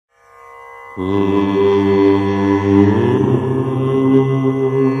నరసింహ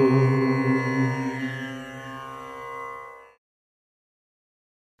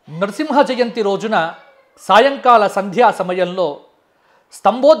జయంతి రోజున సాయంకాల సంధ్యా సమయంలో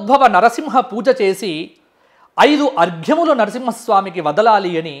స్తంభోద్భవ నరసింహ పూజ చేసి 5 అర్ఘ్యములు నరసింహస్వామికి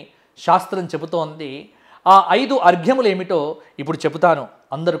వదలాలి అని శాస్త్రం చెబుతోంది. ఆ 5 అర్ఘ్యములు ఏమిటో ఇప్పుడు చెబుతాను,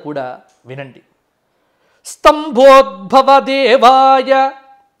 అందరూ కూడా వినండి. స్తంభోద్భవ దేవాయ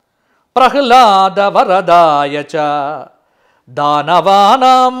ప్రహ్లాద వరదాయ చ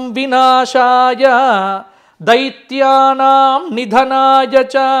దానవానాం వినాశాయ దైత్యానాం నిధనాయ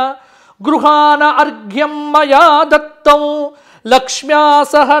చ గృహాణ అర్ఘ్యం మయా దత్తం లక్ష్మ్యా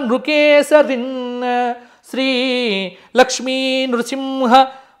సహ నృకేసరిన్ శ్రీ లక్ష్మీ నృసింహ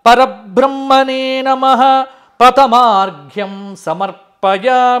పరబ్రహ్మణే నమః. ప్రథమార్ఘ్యం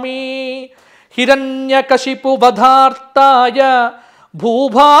సమర్పయామి హిరణ్యకశిపు వధార్తాయ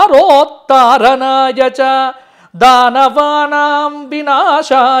భూభారోత్తారణాయ చ దానవానాం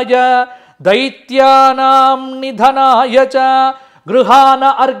వినాశాయ దైత్యానాం నిధనాయ చ గృహాణ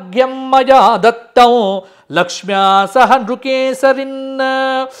అర్ఘ్యం మయా దత్తం లక్ష్మ్యా సహ నృకేసరిన్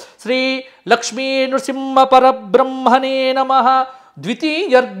శ్రీ లక్ష్మీ నృసింహ పరబ్రహ్మణే నమః.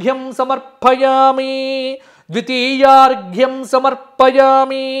 ద్వితీయార్ఘ్యం సమర్పయామి ద్వితీయార్ఘ్యం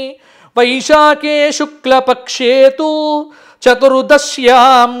సమర్పయామి వైశాఖే శుక్లపక్షే తు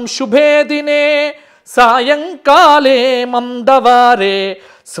చతుర్దశ్యాం శుభే దినే సాయంకాలే మందవారే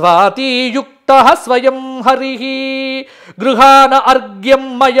స్వాతియుక్తః స్వయం హరిః గృహాణ అర్ఘ్యం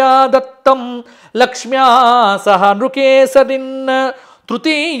మయా దత్తం లక్ష్మ్యా సహ నృకేసరిన్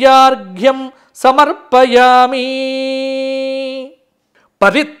తృతీయార్ఘ్యం సమర్పయామి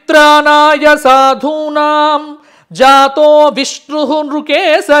పరిత్రాణాయ సాధూనాం జాతో విష్ణుః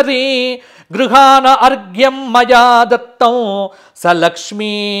నృకేసరి గృహాణ అర్ఘ్యం మయా దత్తం స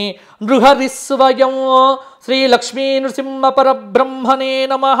లక్ష్మీ నృహరిస్వయం శ్రీ లక్ష్మీ నృసింహ పరబ్రహ్మణే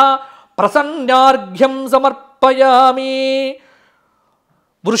నమః. ప్రసన్నార్ఘ్యం సమర్పయామి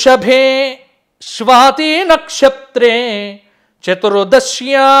వృషభే స్వాతి నక్షత్రే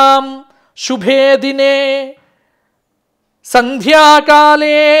చతుర్దశ్యాం శుభే దినే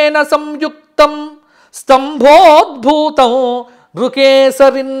సంధ్యాకాలేన సంయుక్తం స్తంభోద్భూతం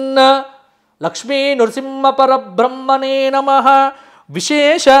నృకేసరిన్ లక్ష్మీ నృసింహ పరబ్రహ్మణే నమః.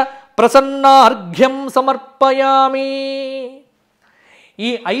 విశేష ప్రసన్నార్ఘ్యం సమర్పయామి. ఈ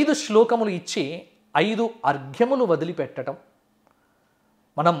 5 శ్లోకములు ఇచ్చి 5 అర్ఘ్యములు వదిలిపెట్టడం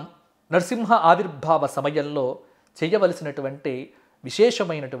మనం నరసింహ ఆవిర్భావ సమయంలో చేయవలసినటువంటి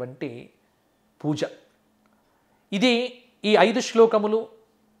విశేషమైనటువంటి పూజ. ఇది ఈ 5 శ్లోకములు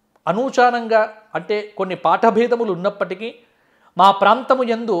అనూచానంగా అంటే కొన్ని పాఠభేదములు ఉన్నప్పటికీ మా ప్రాంతము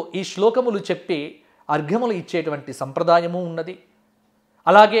యందు ఈ శ్లోకములు చెప్పి అర్ఘ్యములు ఇచ్చేటువంటి సంప్రదాయము ఉన్నది.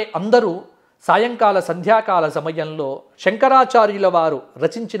 అలాగే అందరూ సాయంకాల సంధ్యాకాల సమయంలో శంకరాచార్యుల వారు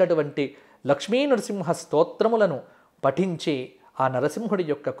రచించినటువంటి లక్ష్మీ నరసింహ స్తోత్రములను పఠించి ఆ నరసింహుడి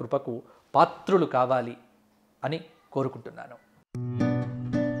యొక్క కృపకు పాత్రులు కావాలి అని కోరుకుంటున్నాను.